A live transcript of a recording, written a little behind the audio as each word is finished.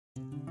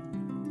Here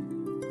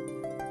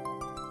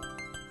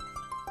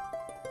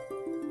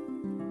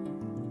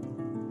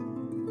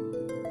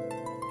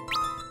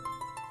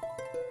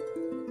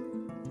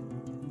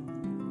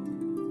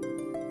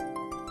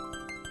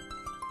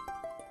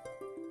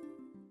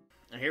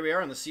we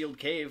are in the sealed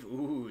cave.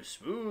 Ooh,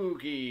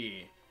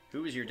 spooky.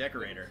 Who is your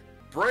decorator?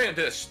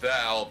 Brandish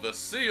thou the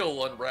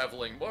seal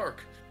unraveling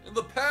mark, and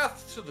the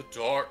path to the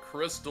dark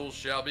crystal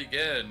shall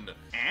begin.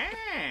 Ah,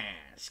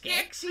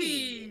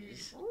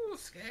 Skeksis. Ooh,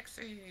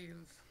 Skeksis.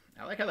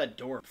 I like how that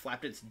door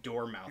flapped its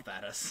door mouth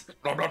at us.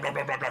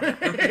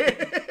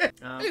 Hey,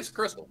 it's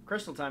crystal.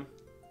 Crystal time.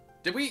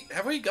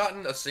 Have we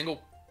gotten a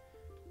single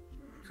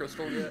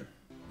crystal yet?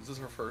 Is this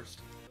our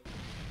first?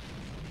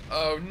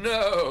 Oh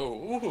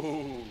no!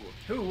 Ooh.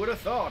 Who would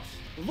have thought?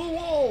 The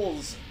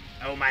walls!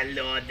 Oh my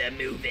lord, they're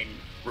moving.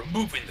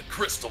 Removing the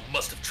crystal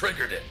must have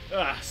triggered it.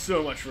 Ah,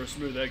 so much for a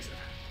smooth exit.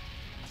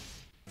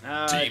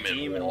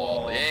 Demon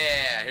wall.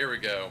 Yeah, here we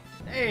go.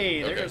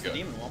 Hey, there goes the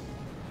demon wall.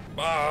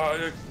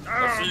 Bye.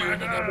 I'll see you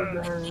in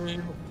another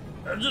game.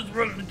 I just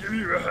wanted to give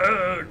you a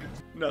hug.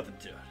 Nothing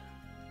to it.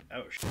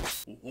 Oh,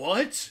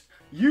 what?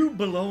 You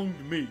belong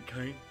to me,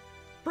 Kane.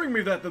 Bring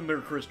me that there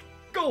crystal.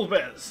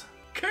 Golbez!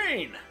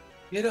 Kane!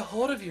 Get a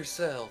hold of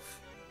yourself.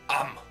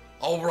 I'm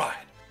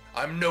alright.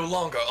 I'm no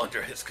longer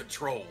under his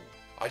control.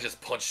 I just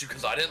punched you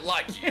because I didn't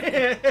like you.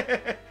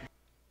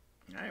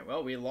 Alright,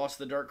 well, we lost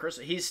the Dark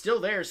Crystal. He's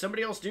still there.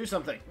 Somebody else do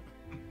something.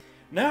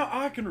 Now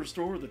I can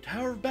restore the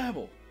Tower of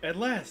Babel. At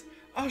last,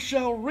 I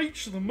shall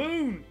reach the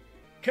moon.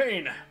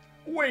 Kane,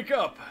 wake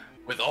up.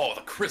 With all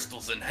the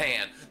crystals in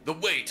hand, the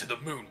way to the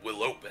moon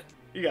will open.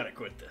 You gotta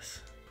quit this.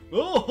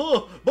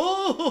 Oh,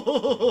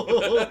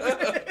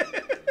 oh.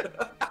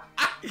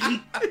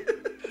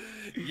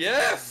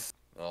 Yes!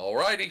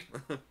 Alrighty.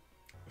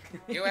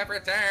 You have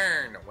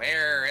returned.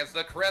 Where is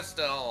the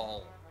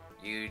crystal?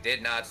 You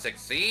did not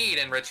succeed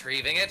in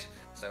retrieving it,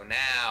 so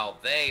now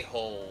they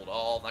hold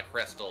all the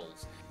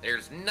crystals.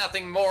 There's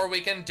nothing more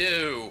we can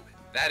do.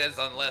 That is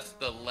unless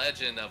the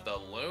legend of the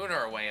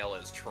lunar whale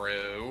is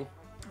true.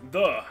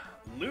 The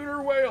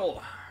lunar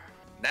whale.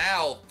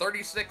 Now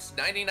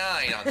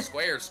 $36.99 on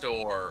Square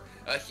Store.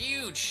 A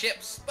huge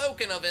ship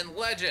spoken of in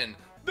legend.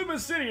 The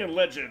Mysidian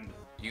legend.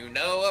 You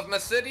know of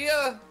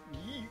Mysidia?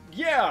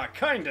 Yeah,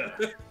 kinda.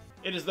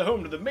 It is the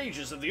home to the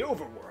mages of the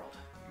overworld.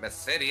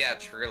 Mysidia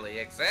truly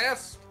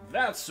exists?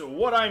 That's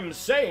what I'm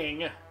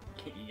saying,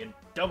 you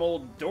dumb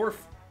old dwarf.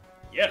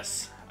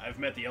 Yes, I've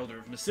met the Elder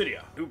of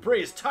Mysidia, who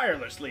prays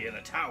tirelessly in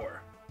the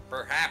tower.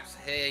 Perhaps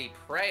he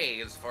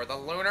prays for the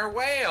lunar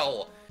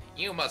whale.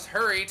 You must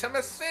hurry to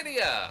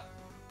Mysidia.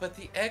 But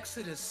the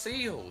exit is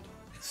sealed.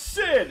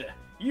 Cid!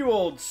 You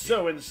old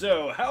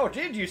so-and-so, how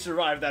did you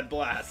survive that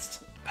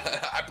blast?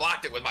 I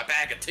blocked it with my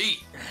bag of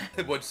teeth.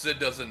 What Cid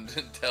doesn't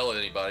tell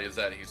anybody is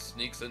that he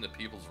sneaks into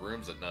people's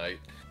rooms at night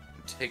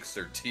and takes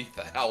their teeth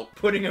out.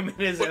 Putting them in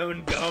his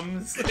own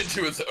gums?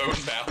 Into his own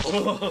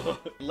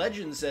mouth.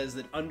 Legend says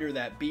that under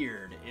that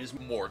beard is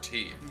more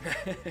teeth.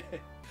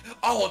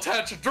 I'll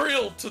attach a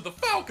drill to the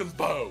falcon's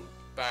bow.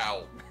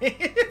 Bow. I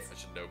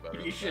should know better than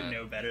that. You should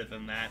know better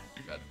than that.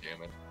 God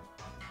damn it.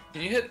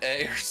 Can you hit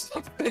A or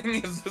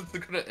something? Is this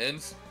gonna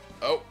end?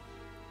 Oh.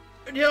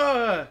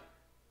 Yeah.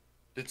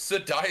 Did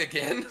Cid die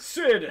again?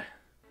 Cid!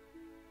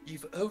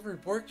 You've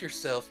overworked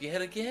yourself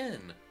yet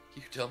again,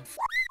 you dumb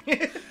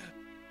f***.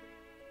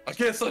 I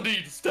guess I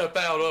need to step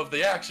out of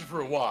the action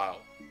for a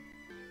while.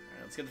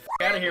 Alright, let's get the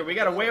f*** out of here. We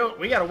got a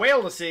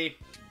whale to see.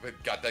 We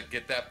got to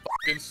get that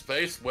fucking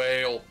space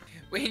whale.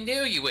 We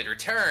knew you would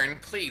return.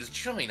 Please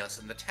join us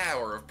in the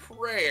Tower of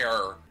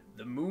Prayer.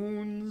 The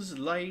moon's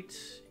light,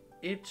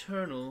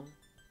 eternal,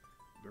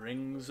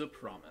 brings a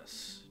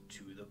promise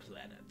to the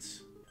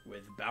planet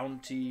with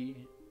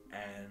bounty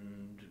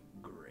and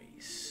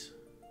grace.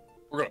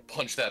 We're gonna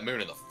punch that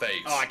moon in the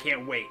face. Oh, I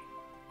can't wait.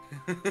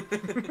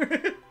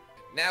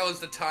 Now is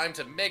the time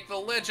to make the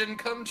legend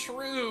come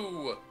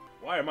true.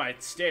 Why am I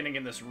standing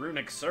in this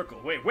runic circle?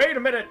 Wait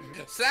a minute!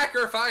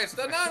 Sacrifice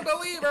the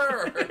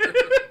non-believer!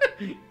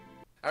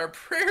 Our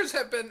prayers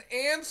have been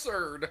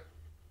answered.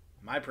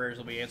 My prayers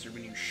will be answered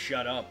when you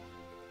shut up.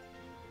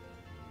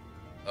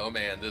 Oh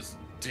man, this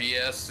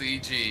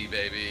DSCG,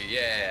 baby,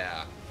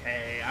 yeah.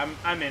 Hey,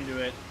 I'm into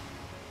it.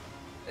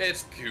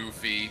 It's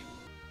goofy.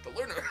 The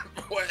lunar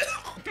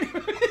whale.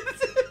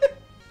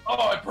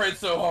 Oh, I prayed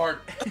so hard.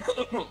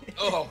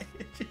 Oh.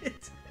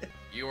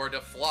 You are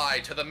to fly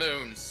to the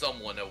moon.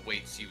 Someone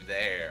awaits you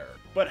there.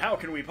 But how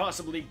can we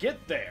possibly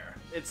get there?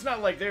 It's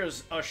not like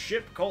there's a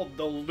ship called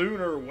the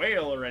Lunar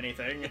Whale or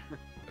anything.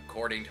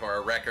 According to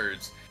our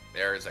records,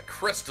 there is a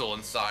crystal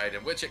inside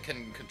in which it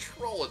can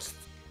control its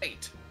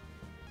fate.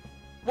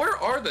 Where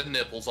are the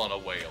nipples on a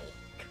whale?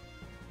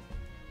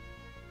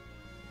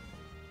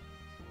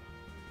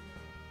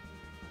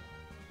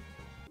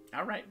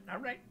 Alright. Oh,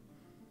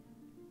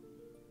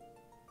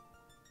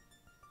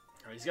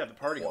 he's got the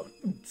party going.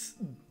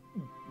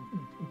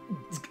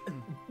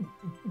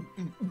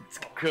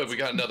 Good, we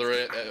got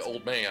another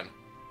old man.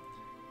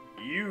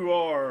 You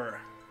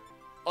are...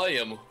 I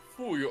am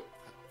Fuso.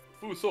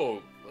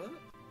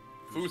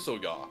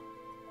 Fusoya.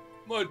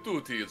 My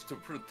duty is to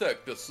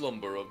protect the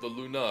slumber of the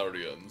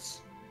Lunarians.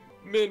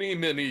 Many,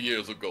 many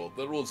years ago,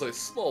 there was a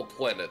small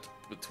planet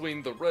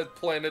between the Red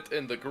Planet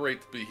and the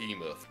Great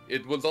Behemoth.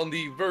 It was on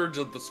the verge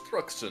of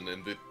destruction,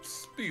 and the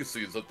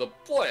species of the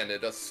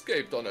planet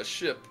escaped on a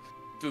ship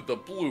to the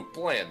Blue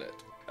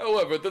Planet.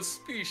 However, the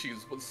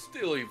species was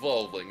still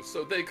evolving,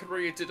 so they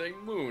created a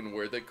moon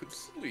where they could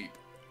sleep.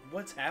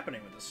 What's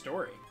happening with the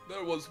story?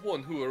 There was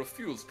one who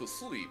refused to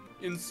sleep.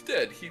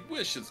 Instead, he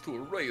wishes to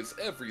erase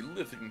every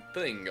living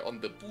thing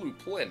on the Blue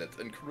Planet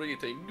and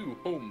create a new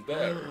home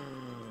there.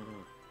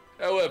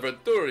 However,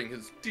 during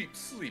his deep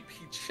sleep,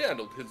 he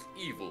channeled his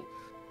evil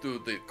to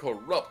the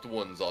corrupt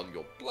ones on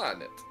your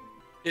planet.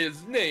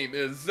 His name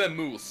is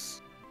Zemus.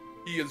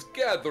 He is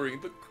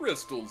gathering the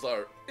crystals,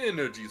 our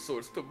energy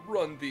source, to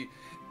run the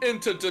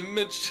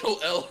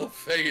interdimensional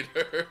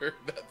elevator.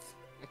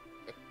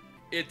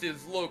 It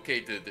is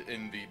located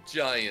in the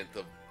Giant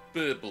of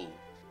Bibble,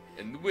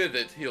 and with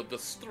it, he'll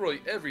destroy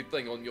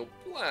everything on your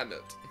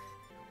planet.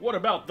 What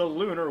about the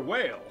lunar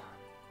whale?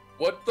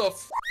 What the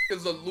f***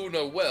 is a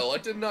lunar whale? I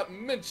did not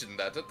mention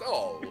that at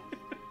all.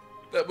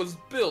 That was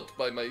built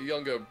by my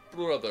younger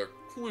brother,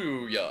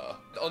 Kluya.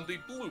 On the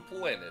Blue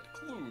Planet,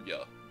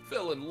 Kluya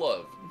fell in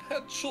love and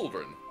had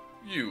children.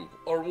 You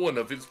are one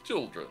of his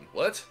children.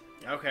 What?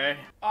 Okay.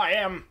 I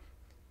am.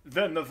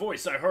 Then the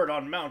voice I heard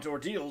on Mount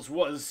Ordeals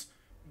was...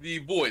 The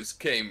voice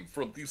came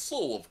from the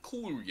soul of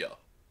Kluya,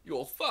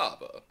 your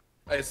father.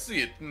 I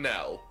see it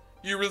now.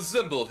 You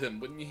resembled him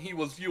when he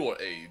was your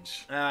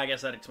age. I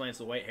guess that explains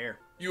the white hair.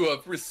 You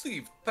have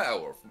received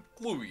power from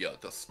Kluya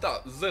to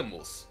stop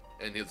Zemus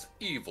and his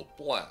evil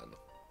plan.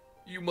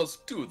 You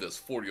must do this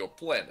for your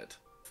planet,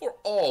 for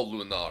all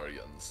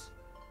Lunarians.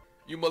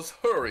 You must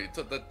hurry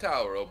to the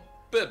Tower of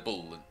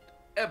Bibble and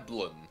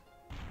Eblin.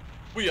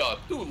 We are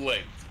too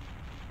late.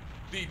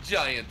 The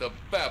Giant of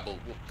Babel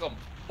will come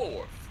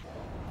forth.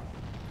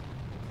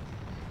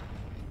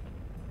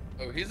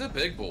 Oh, he's a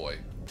big boy.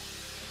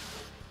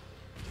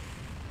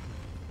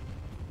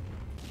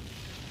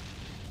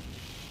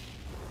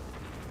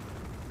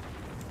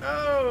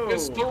 Oh!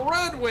 It's the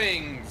Red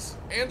Wings!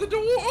 And the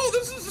Dwarf! Oh,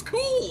 this is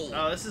cool!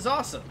 Oh, this is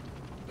awesome.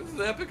 This is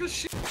epic as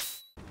shit.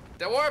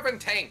 Dwarven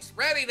tanks,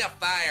 ready to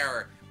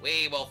fire!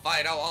 We will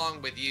fight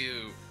along with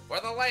you for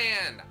the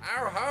land,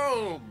 our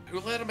home! Who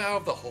let him out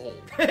of the hole?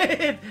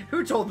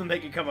 Who told them they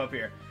could come up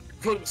here?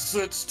 Couldn't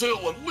sit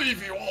still and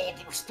leave you all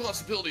the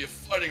responsibility of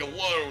fighting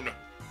alone.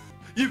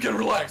 You can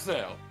relax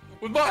now.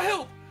 With my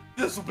help,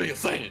 this will be a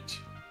cinch.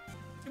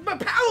 But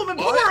Palom and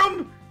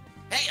Porum!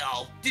 Hey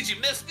all, did you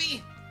miss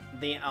me?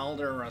 The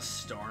Elder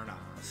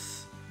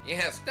Restornos.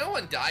 Yes, no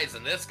one dies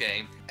in this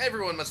game.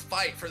 Everyone must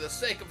fight for the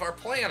sake of our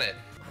planet.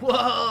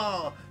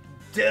 Whoa!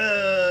 Dude,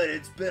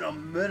 it's been a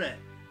minute.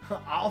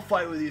 I'll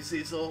fight with you,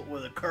 Cecil,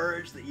 with the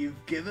courage that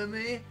you've given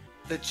me.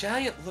 The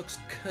giant looks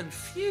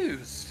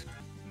confused.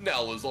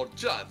 Now is our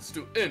chance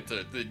to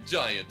enter the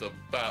Giant of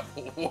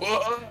Babel.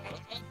 Whoa!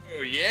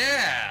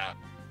 Yeah!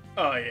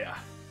 Oh yeah,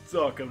 it's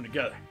all coming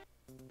together.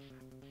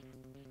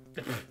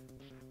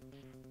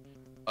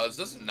 Is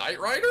this Knight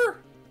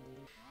Rider?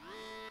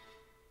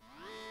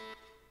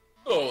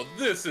 Oh,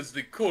 this is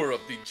the core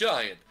of the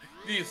giant.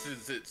 This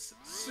is its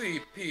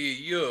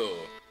CPU.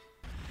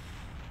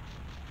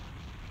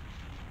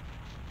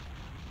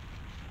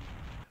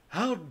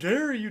 How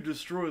dare you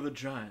destroy the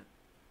giant?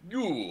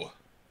 You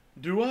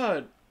Do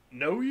I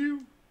know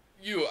you?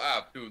 You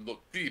have to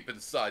look deep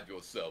inside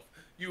yourself.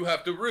 You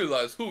have to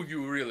realize who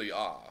you really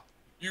are.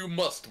 You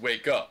must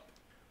wake up.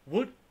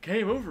 What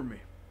came over me?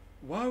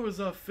 Why was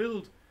I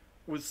filled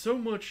with so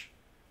much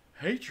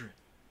hatred?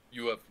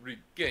 You have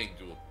regained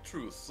your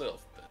true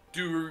self.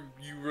 Do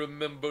you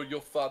remember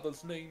your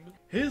father's name?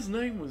 His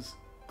name was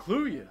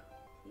Kluya.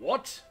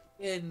 What?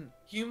 Then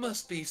you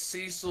must be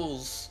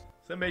Cecil's.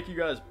 Does that make you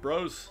guys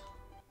bros?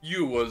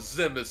 You were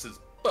Zemus's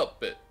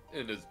puppet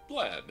in his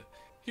plan.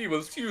 He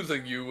was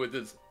using you with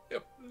his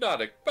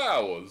hypnotic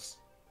powers.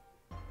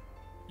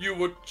 You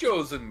were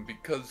chosen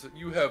because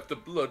you have the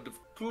blood of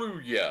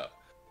Kluya,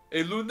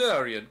 a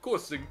Lunarian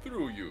coursing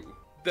through you.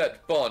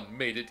 That bond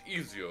made it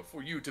easier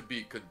for you to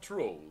be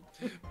controlled,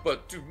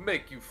 but to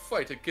make you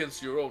fight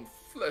against your own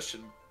flesh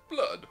and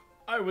blood.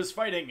 I was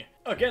fighting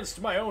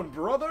against my own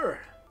brother?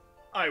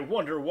 I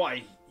wonder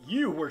why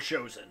you were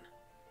chosen.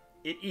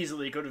 It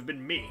easily could have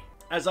been me,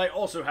 as I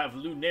also have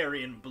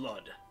Lunarian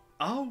blood.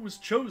 I was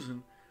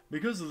chosen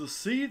because of the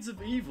seeds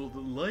of evil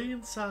that lay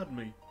inside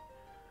me.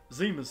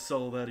 Zemus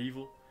saw that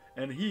evil,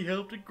 and he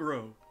helped it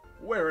grow.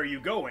 Where are you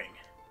going?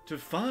 To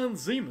find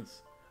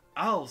Zemus.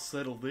 I'll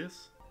settle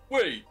this.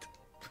 Wait!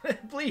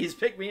 Please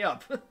pick me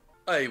up.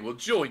 I will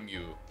join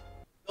you.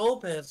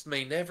 Olbez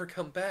may never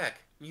come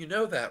back. You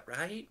know that,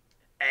 right?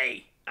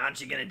 Hey, aren't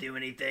you gonna do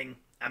anything?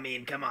 I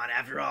mean, come on,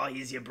 after all,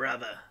 he's your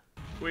brother.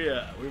 We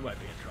might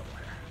be in trouble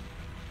here.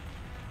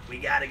 We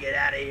gotta get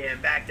out of here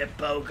and back to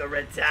Boca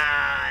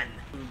Raton.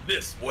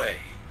 This way.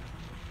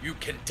 You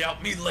can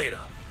doubt me later.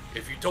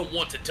 If you don't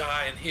want to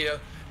die in here,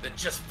 then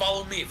just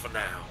follow me for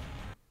now.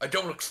 I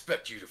don't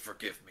expect you to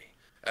forgive me,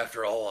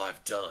 after all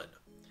I've done.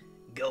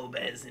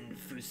 Gomez and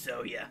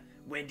Fusoya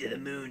went to the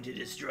moon to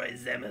destroy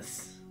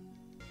Zemus.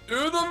 To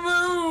the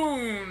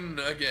moon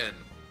again.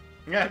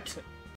 Yep.